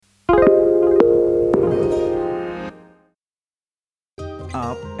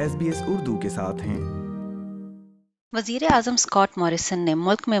SBS Urdu के साथ हैं। वज़ीर आज़म स्कॉट मॉरिसन ने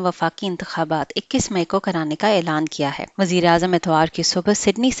मुल्क में वफाकी इंतखाबात 21 मई को कराने का ऐलान किया है। वज़ीर आज़म इतवार की सुबह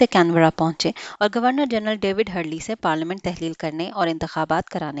सिडनी से कैनबरा पहुंचे और गवर्नर जनरल डेविड हर्ली से पार्लियामेंट तहलील करने और इंतखाबात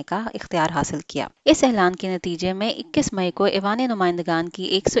कराने का इख्तियार हासिल किया। इस ऐलान के नतीजे में 21 मई को ऐवान नुमाइंदगान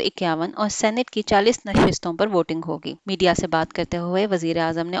की 151 और सेनेट की 40 नशिस्तों पर वोटिंग होगी। मीडिया से बात करते हुए वज़ीर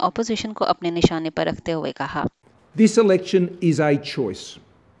आज़म ने अपोजिशन को अपने निशाने पर रखते हुए कहा, This election is a choice.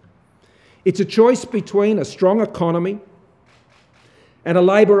 It's a choice between a strong economy and a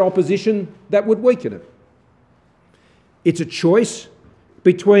Labor opposition that would weaken it. It's a choice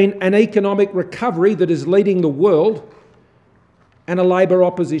between an economic recovery that is leading the world and a Labor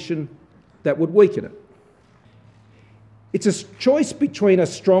opposition that would weaken it. It's a choice between a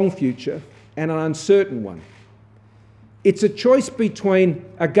strong future and an uncertain one. It's a choice between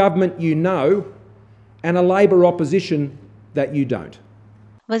a government you know and a Labor opposition that you don't.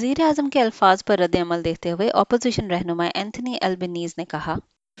 वज़ीर आज़म के अल्फाज पर रद्द-ए-अमल देते हुए opposition रहनुमा Anthony Albanese ने कहा,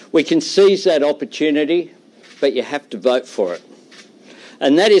 We can seize that opportunity, but you have to vote for it.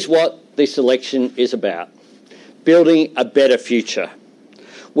 And that is what this election is about, building a better future.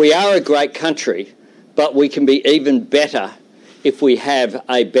 We are a great country, but we can be even better if we have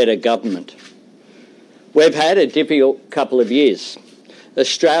a better government. We've had a difficult couple of years.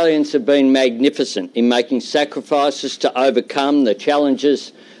 Australians have been magnificent in making sacrifices to overcome the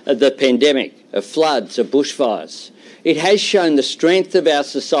challenges of the pandemic, of floods, of bushfires. It has shown the strength of our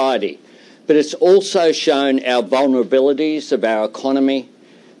society, but it's also shown our vulnerabilities of our economy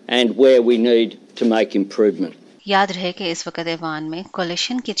and where we need to make improvement. याद रहे कि इस वक्त ऐवान में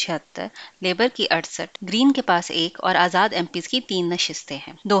collision की 76, labour की 68, green के पास 1 और आज़ाद एमपीज़ की 3 नशिस्तें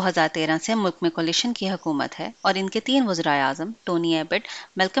हैं। 2013 से मुल्क में कोलिशन की हुकूमत है और इनके 3 वज़राए आज़म टोनी एबट,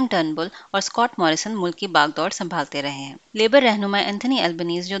 मैल्कम टर्नबुल और स्कॉट मॉरिसन मुल्क की बागडोर संभालते रहे हैं। लेबर रहनुमा एंथनी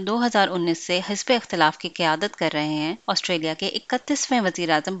एल्बनीज़ जो 2019 से हिज़्ब इख्तिलाफ की क़यादत कर रहे हैं, ऑस्ट्रेलिया के 31वें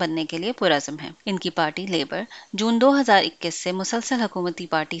वज़ीर आज़म बनने के लिए पुरज़्म हैं। इनकी पार्टी लेबर जून 2021 से मुसलसल हुकूमती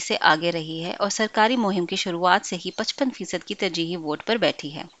पार्टी से आगे रही है और सरकारी मुहिम की शुरुआत से ही 55% की तरजीही वोट पर बैठी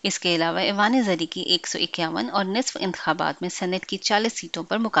है। इसके अलावा ऐवान ज़री की 151 और निस्फ इंतखाबात में सेनेट की 40 सीटों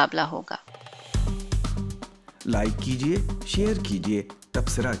पर मुकाबला होगा। लाइक कीजिए, शेयर कीजिए,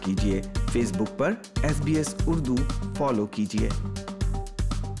 तबसरा कीजिए। फेसबुक पर SBS उर्दू फॉलो कीजिए।